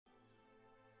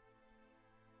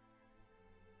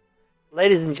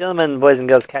Ladies and gentlemen, boys and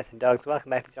girls, cats and dogs,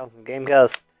 welcome back to Jonathan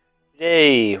Gamecast.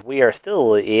 Today we are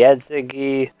still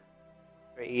Eadsige,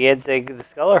 the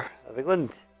Scholar of England.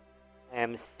 I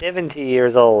am 70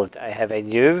 years old. I have a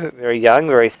new, very young,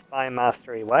 very spy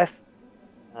mastery wife.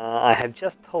 I have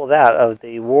just pulled out of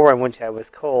the war in which I was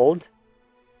called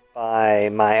by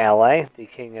my ally, the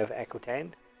King of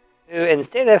Aquitaine, who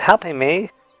instead of helping me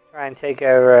try and take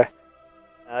over,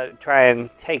 try and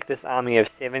take this army of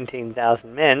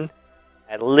 17,000 men,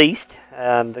 at least,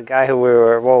 the guy who we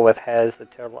were at war with has a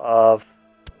total of,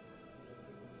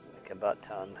 like a butt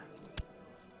ton,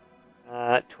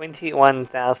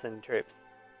 21,000 troops.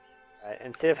 Right?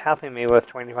 Instead of helping me with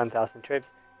 21,000 troops,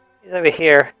 he's over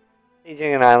here,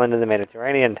 sieging an island in the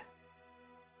Mediterranean, which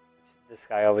this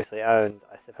guy obviously owns,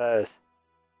 I suppose.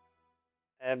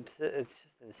 It's just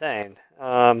insane.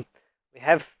 We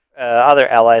have other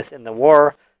allies in the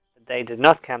war. They did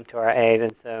not come to our aid,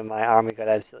 and so my army got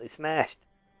absolutely smashed.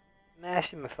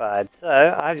 Smashified.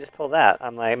 So I just pulled out.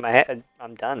 I'm like,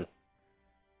 I'm done.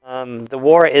 The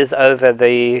war is over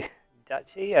the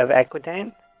Duchy of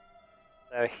Aquitaine.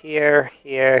 So here,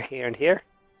 here, here, and here,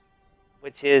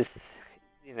 which is,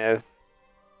 you know,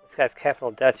 this guy's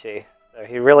capital Duchy. So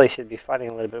he really should be fighting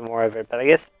a little bit more over it. But I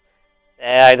guess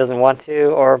he doesn't want to,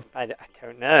 or I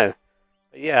don't know.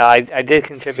 But yeah, I did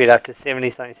contribute up to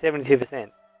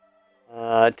 72%.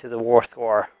 To the war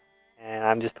score, and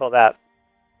I'm just pulled out.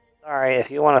 Sorry, if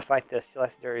you want to fight this, you'll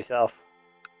have to do it yourself.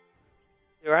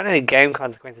 There aren't any game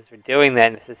consequences for doing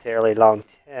that necessarily long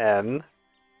term,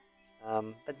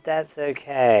 but that's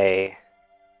okay.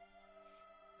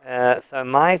 So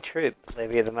my troop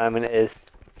levy at the moment is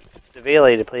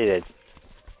severely depleted.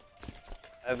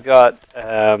 I've got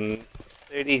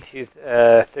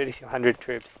 3,200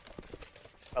 troops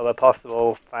of a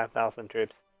possible 5,000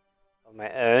 troops of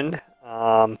my own,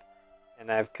 and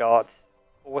I've got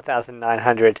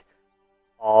 4,900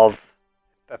 of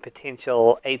a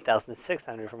potential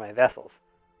 8,600 for my vessels.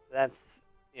 So that's,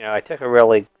 you know, I took a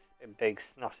really big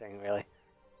snotting, really.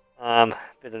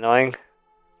 Bit annoying.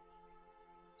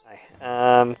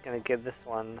 I'm gonna give this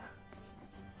one,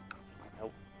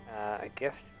 nope, a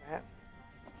gift, perhaps?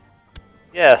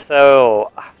 Yeah,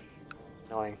 so,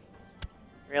 annoying.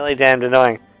 Really damned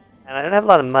annoying. And I don't have a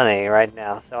lot of money right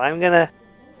now, so I'm gonna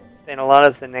spend a lot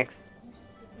of the next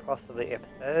possibly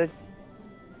episodes.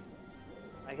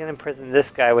 I can imprison this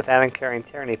guy without incurring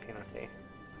tyranny penalty.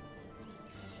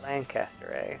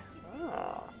 Lancaster, eh? Oh,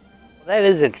 well, that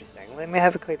is interesting. Let me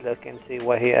have a quick look and see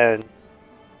what he owns.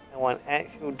 I want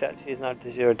actual duchies, not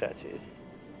Dejure duchies.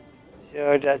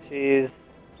 Dejure duchies,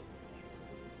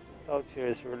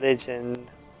 cultures, religion,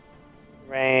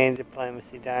 reign,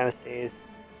 diplomacy, dynasties.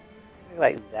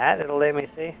 Like that, it'll let me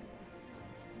see.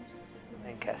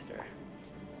 Lancaster.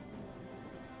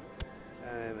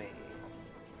 Show me.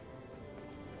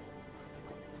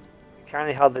 We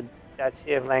currently hold the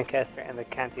Duchy of Lancaster and the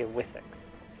County of Wessex.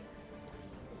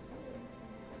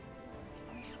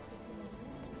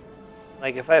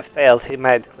 Like, if that fails, he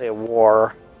might declare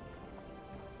war.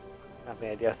 Not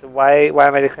the idea. So why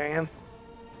am I declaring him?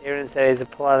 Evidence that he's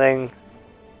plotting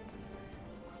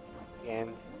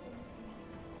games.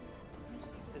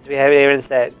 Since we have evidence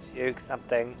that Duke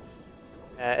something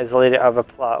is the leader of a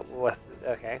plot with...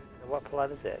 Okay, so what plot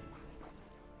is it?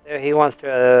 So he wants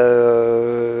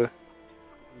to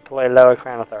employ lower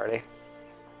crown authority.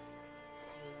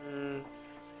 I mean,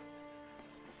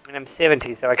 I'm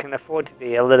 70, so I can afford to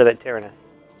be a little bit tyrannous.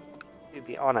 To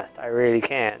be honest, I really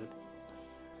can.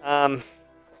 I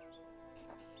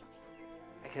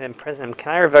can imprison him.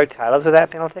 Can I revoke titles without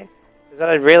penalty? Because what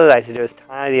I'd really like to do is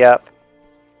tidy up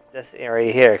this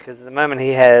area here, because at the moment he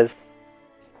has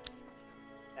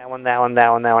that one, that one, that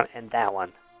one, that one, and that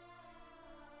one.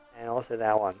 And also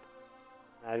that one.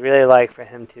 And I'd really like for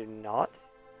him to not.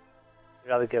 I'd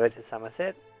rather give it to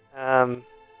Somerset. I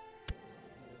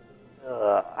don't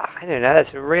know,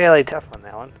 that's a really tough one,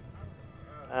 that one.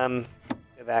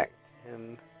 Go back to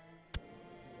him.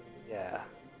 Yeah.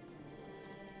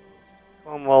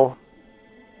 Cornwall.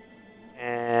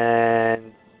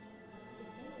 And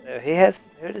so he has,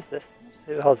 who is this?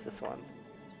 Who holds this one?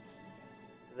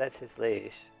 So that's his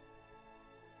liege.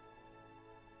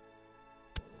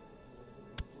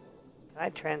 Can I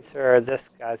transfer this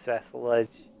guy's vassalage?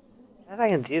 I don't know if I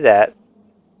can do that.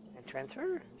 Can I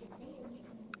transfer?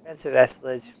 Transfer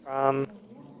vassalage from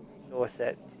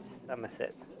Dorset to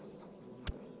Somerset.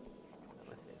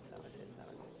 Somerset.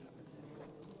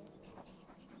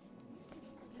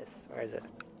 Yes, where is it?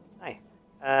 Hi.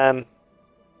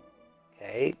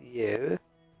 Okay, you.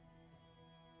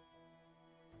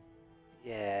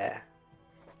 Yeah.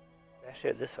 Transfer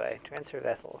it this way. Transfer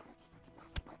vessel.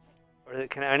 Or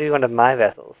can it only be one of my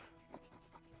vessels?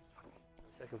 I'm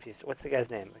so confused. What's the guy's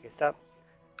name? Okay, stop.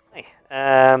 Hey.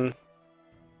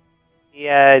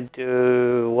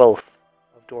 Wolf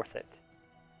of Dorset.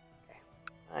 Okay.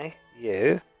 Hi,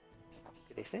 you.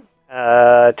 Good evening.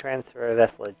 Transfer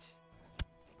vesselage.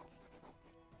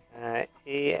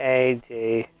 EAD.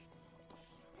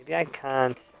 Maybe I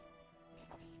can't.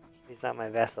 He's not my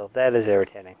vessel. That is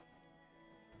irritating.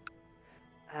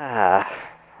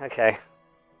 Okay.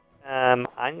 I'm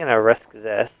gonna risk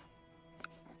this.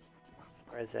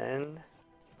 Prison.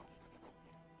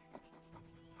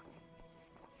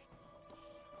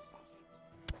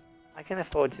 I can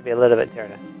afford to be a little bit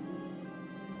tyrannous.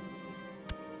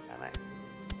 Can I?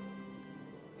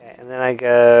 Okay, and then I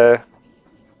go...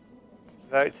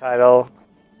 Vote title.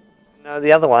 No,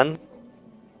 the other one.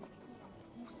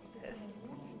 This.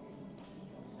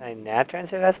 Can I now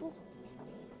transfer vessel?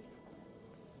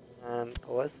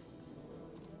 Pause.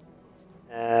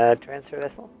 Transfer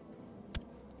vessel.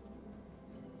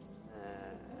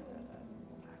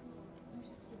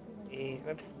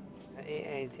 Whoops.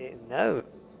 EAG. No.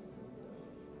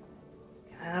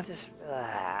 Can I just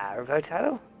revoke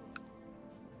title?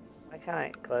 Why can't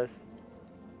I close?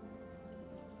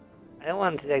 I don't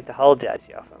want to take the whole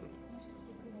duchy off him.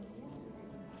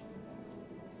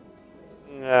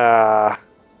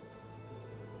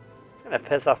 It's gonna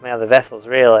piss off my other vessels,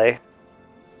 really.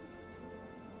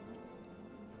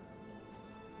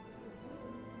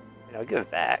 I'll give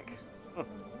it back.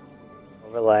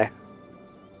 Overlay.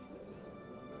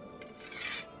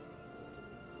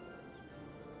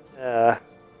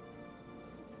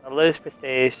 I'll lose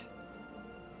prestige.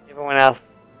 Everyone else,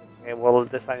 okay, will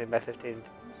dislike me by 15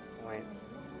 points.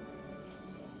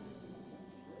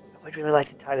 I would really like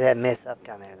to tidy that mess up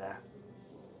down there,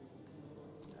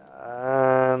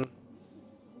 though.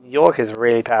 York is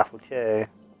really powerful too.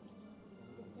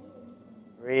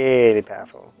 Really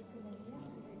powerful.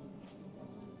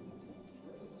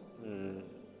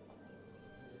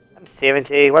 I'm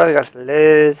 70. What have we got to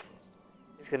lose?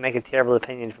 He's gonna make a terrible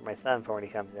opinion for my son for when he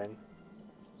comes in.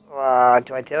 Do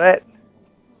I do it?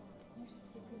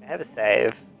 I have a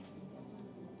save.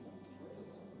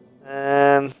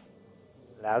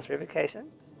 Allows revocation.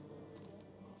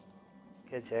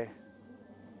 Good too.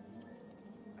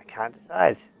 I can't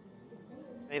decide.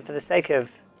 I mean, for the sake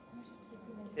of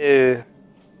 2,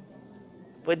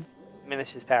 would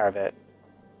diminish his power a bit.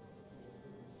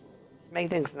 Just make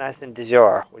things nice and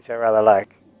Dejure, which I rather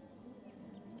like.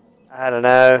 I don't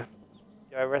know.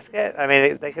 Do I risk it? I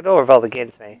mean, they could all revolt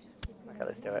against me. Okay,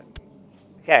 let's do it.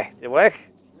 Okay, did it work?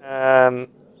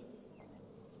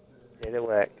 Did it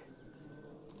work?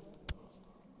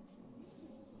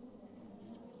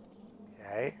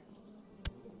 Okay.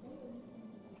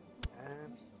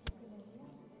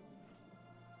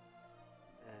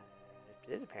 It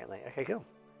did apparently. Okay, cool.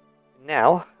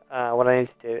 Now, what I need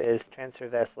to do is transfer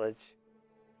vassalage.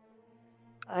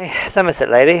 Somerset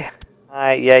lady.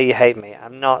 Yeah, you hate me.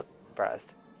 I'm not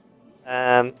surprised.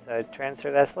 So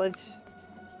transfer vassalage.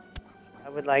 I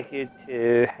would like you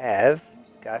to have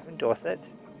a guy from Dorset,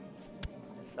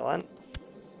 and so on.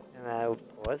 And I will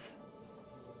pause.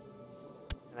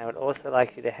 And I would also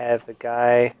like you to have the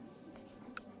guy.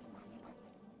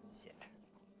 Shit.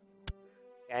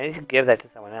 Yeah, I need to give that to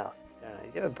someone else. Do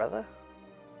you have a brother?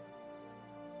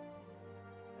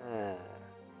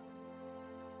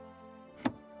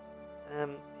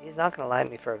 He's not going to like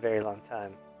me for a very long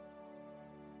time,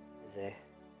 is he?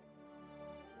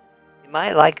 He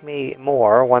might like me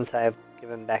more once I've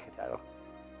given him back a title.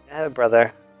 I have a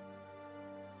brother.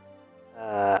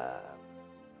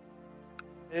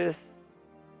 Who's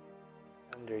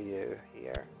under you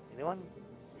here? Anyone?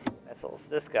 Vessels.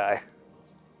 This guy.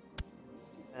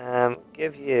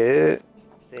 Give you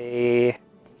the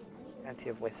County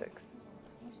of Wessex.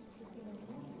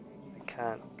 I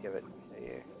can't give it to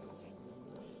you.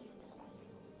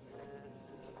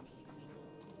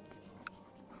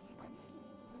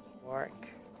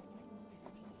 Work.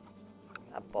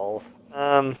 Balls.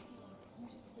 I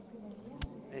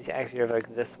need to actually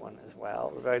revoke this one as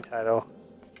well. Revoke title.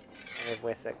 County of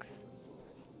Wessex.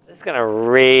 This is gonna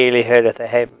really hurt if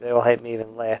they will hate me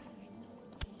even less.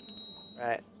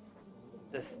 Right.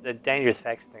 The dangerous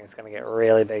faction thing is gonna get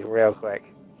really big real quick.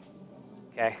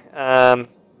 Okay. And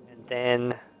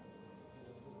then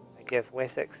I give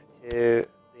Wessex to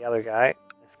the other guy.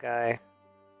 This guy.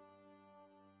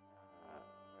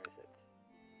 Where is it?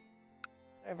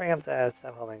 I bring up the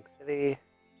subholding city.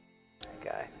 That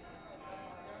guy.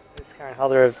 This current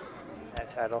holder of that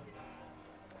title.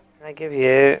 Can I give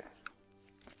you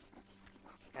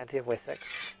County of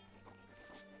Wessex?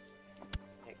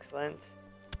 Excellent.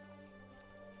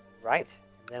 Right.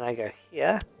 And then I go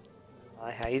here.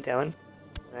 Hi, how you doing?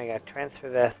 And I go transfer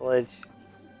vassalage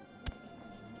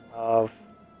of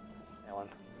that one.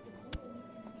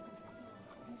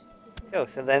 Cool,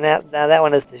 so then now that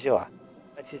one is Dejure.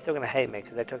 But she's still going to hate me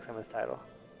because I took someone's title.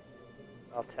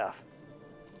 Oh, tough.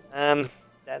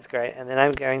 That's great. And then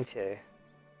I'm going to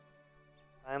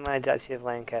find my Duchy of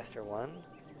Lancaster 1.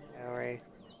 Gallery,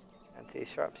 County,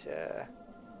 Shropshire,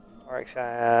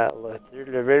 Warwickshire,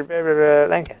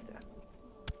 Lancaster.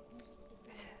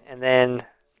 And then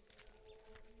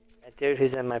that dude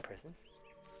who's in my prison.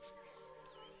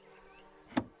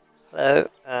 Hello,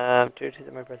 dude who's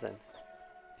in my prison.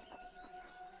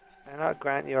 Can I not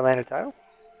grant you a landed title?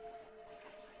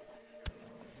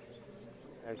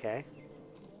 Okay.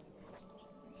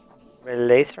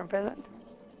 Release from prison?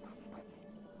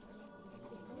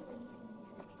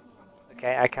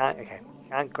 Okay, I can't, okay.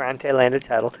 Can't grant a landed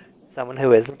title to someone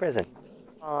who is in prison.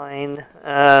 Fine.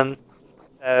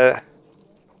 So...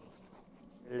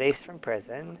 Release from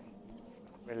prison.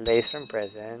 Release from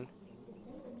prison.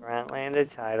 Grant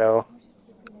landed title.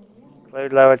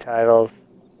 Include lower titles.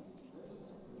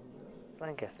 Is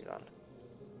Lancaster gone?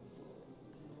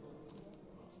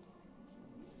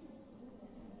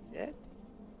 Yeah?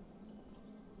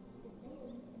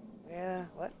 Yeah,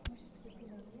 what?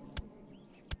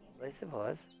 Release the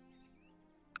pause.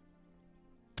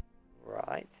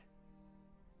 Right.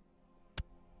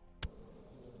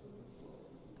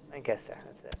 Lancaster,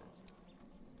 that's it.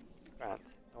 Grant.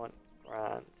 I want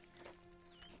grant.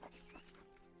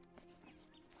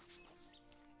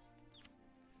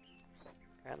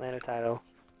 Grant landed title.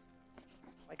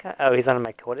 Why can't... Oh, he's not in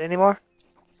my court anymore?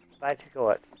 Back to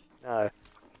court. No.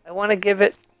 I want to give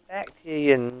it back to you,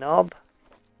 you knob.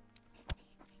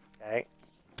 Okay.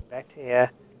 Back to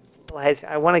here.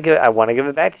 I want to give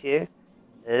it back to you.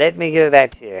 Let me give it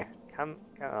back to you. Come,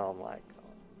 oh my god.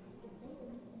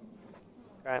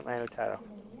 Grant landed title.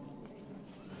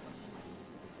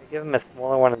 I give him a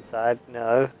smaller one inside.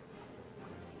 No.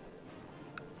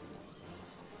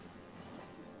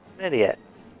 I'm an idiot.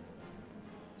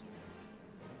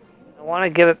 I want to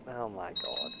give it... Oh my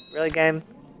god. Really, game?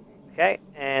 Okay,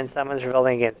 and someone's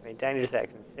revolting against me. Dangerous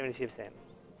actions, 72%.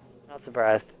 Not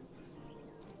surprised.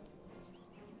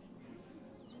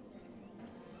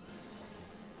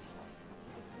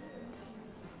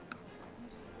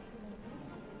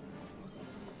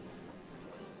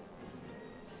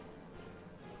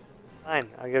 Fine,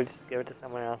 I'll just give it to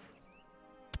someone else.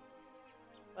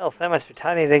 Well, so much for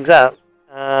tidying things up.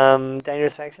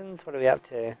 Dangerous factions, what are we up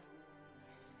to?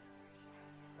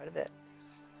 Quite a bit.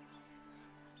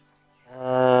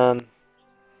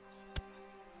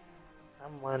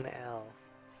 Someone else.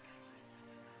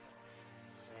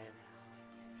 Man.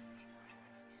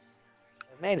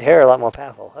 I've made her a lot more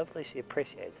powerful. Hopefully she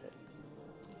appreciates it.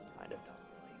 Kind of,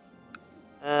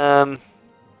 not really.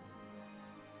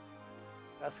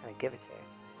 Who else can I give it to?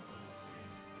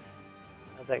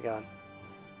 How's that going?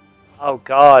 Oh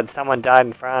god, someone died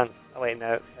in France. Oh wait,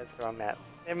 no, that's the wrong map.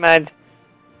 Never mind.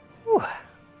 Whew.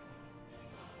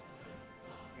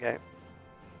 Okay.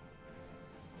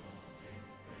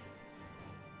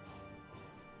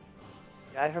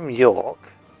 Guy from York.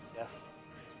 Yes.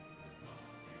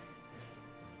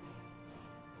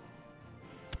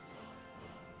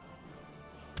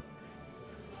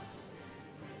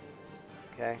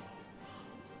 Okay.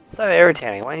 So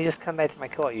irritating. Why don't you just come back to my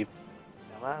court, you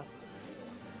dumbass?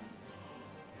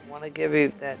 I want to give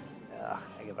you that... Ugh,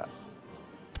 I give up.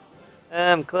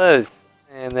 Close.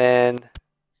 And then...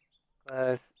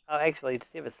 Close. Oh, actually, does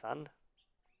he have a son?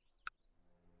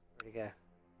 Where'd he go?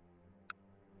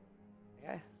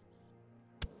 Okay.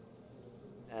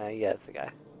 Yeah, it's the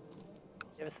guy.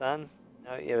 You have a son?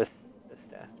 No, you have a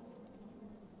sister.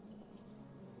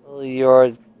 Well,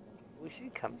 you're... We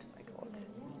should come to my court.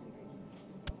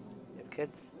 You have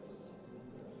kids?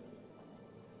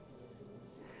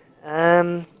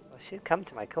 Well, she'd come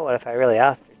to my court if I really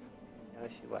asked her. No,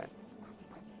 she won't.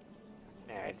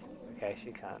 Married. Okay,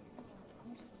 she can't.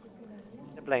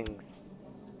 Siblings.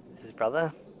 This is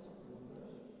brother?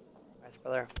 Vice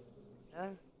brother?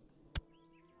 No?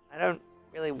 I don't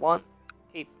really want to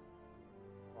keep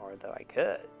more, though I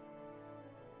could.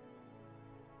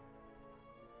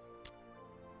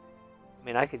 I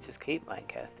mean, I could just keep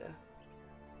Lancaster.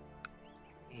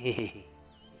 Well,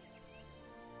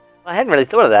 I hadn't really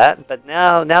thought of that, but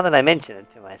now that I mention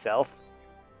it to myself,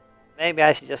 maybe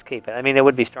I should just keep it. I mean, it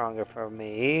would be stronger for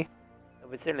me. It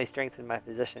would certainly strengthen my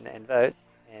position and votes,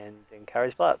 and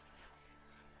encourage plots.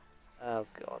 Oh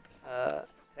god.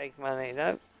 Take money,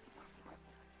 no.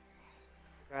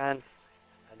 Grant.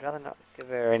 I'd rather not give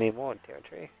her any more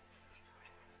territory.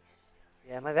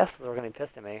 Yeah, my vassals are gonna be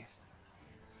pissed at me.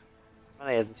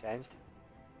 Money hasn't changed.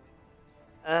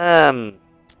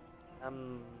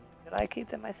 Could I keep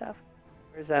them myself?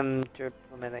 Where's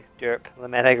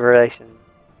diplomatic relations?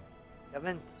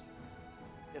 Government?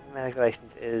 Diplomatic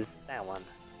relations is that one.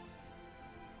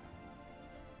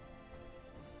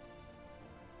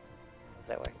 How does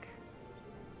that work?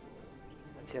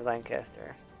 Duchy of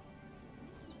Lancaster.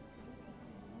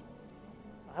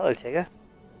 Oh, hello, Tigger.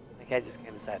 My cat just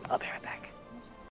came inside. I'll be right back.